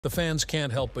The fans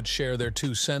can't help but share their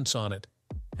 2 cents on it,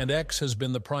 and X has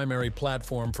been the primary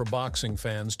platform for boxing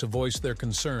fans to voice their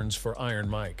concerns for Iron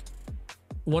Mike.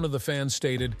 One of the fans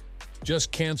stated,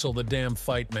 "Just cancel the damn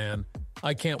fight, man.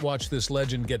 I can't watch this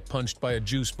legend get punched by a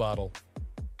juice bottle."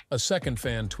 A second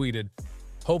fan tweeted,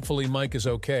 "Hopefully Mike is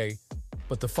okay,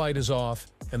 but the fight is off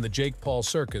and the Jake Paul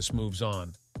circus moves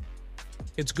on."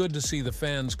 It's good to see the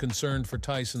fans concerned for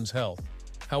Tyson's health.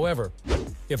 However,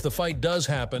 if the fight does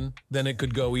happen, then it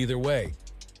could go either way.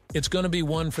 It's going to be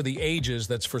one for the ages,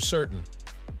 that's for certain.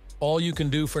 All you can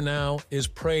do for now is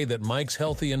pray that Mike's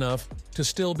healthy enough to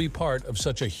still be part of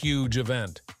such a huge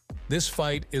event. This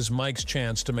fight is Mike's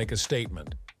chance to make a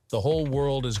statement. The whole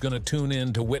world is going to tune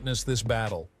in to witness this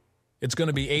battle. It's going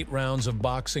to be 8 rounds of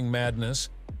boxing madness,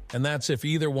 and that's if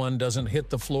either one doesn't hit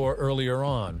the floor earlier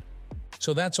on.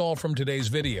 So that's all from today's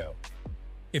video.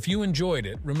 If you enjoyed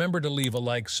it, remember to leave a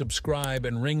like, subscribe,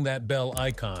 and ring that bell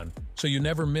icon so you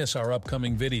never miss our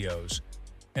upcoming videos.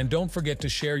 And don't forget to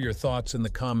share your thoughts in the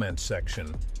comments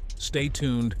section. Stay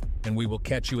tuned, and we will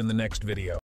catch you in the next video.